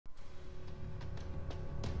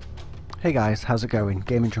Hey guys, how's it going?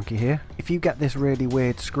 Gaming Junkie here. If you get this really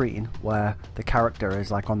weird screen where the character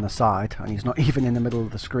is like on the side and he's not even in the middle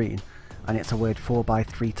of the screen and it's a weird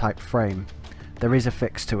 4:3 type frame, there is a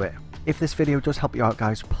fix to it. If this video does help you out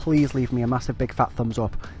guys, please leave me a massive big fat thumbs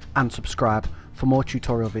up and subscribe for more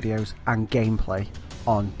tutorial videos and gameplay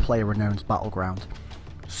on Player Unknown's Battlegrounds.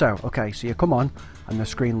 So you come on and the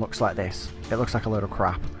screen looks like this. It looks like a load of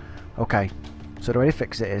crap. Okay, so the way to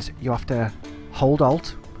fix it is you have to hold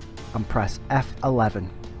Alt and press F11 and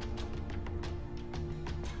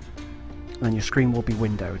then your screen will be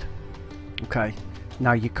windowed. Okay,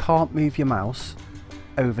 now you can't move your mouse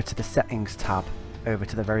over to the settings tab over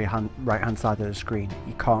to the very right hand side of the screen.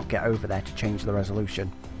 You can't get over there to change the resolution.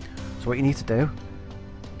 So what you need to do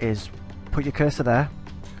is put your cursor there,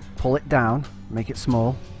 pull it down, make it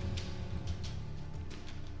small,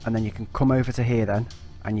 and then you can come over to here then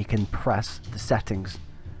and you can press the settings.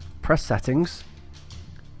 Press settings,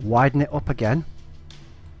 widen it up again.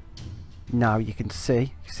 Now you can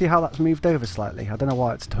see how that's moved over slightly. I don't know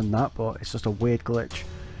why it's done that, but it's just a weird glitch.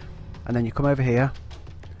 And then you come over here,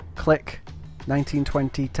 click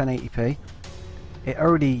 1920 1080p. It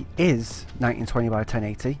already is 1920 by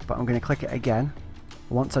 1080, but I'm going to click it again.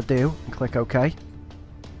 Once I do and click OK,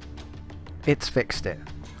 it's fixed it.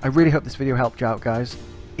 I really hope this video helped you out guys.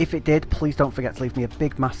 If it did, please don't forget to leave me a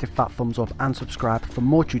big massive fat thumbs up and subscribe for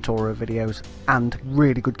more tutorial videos and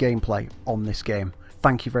really good gameplay on this game.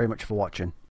 Thank you very much for watching.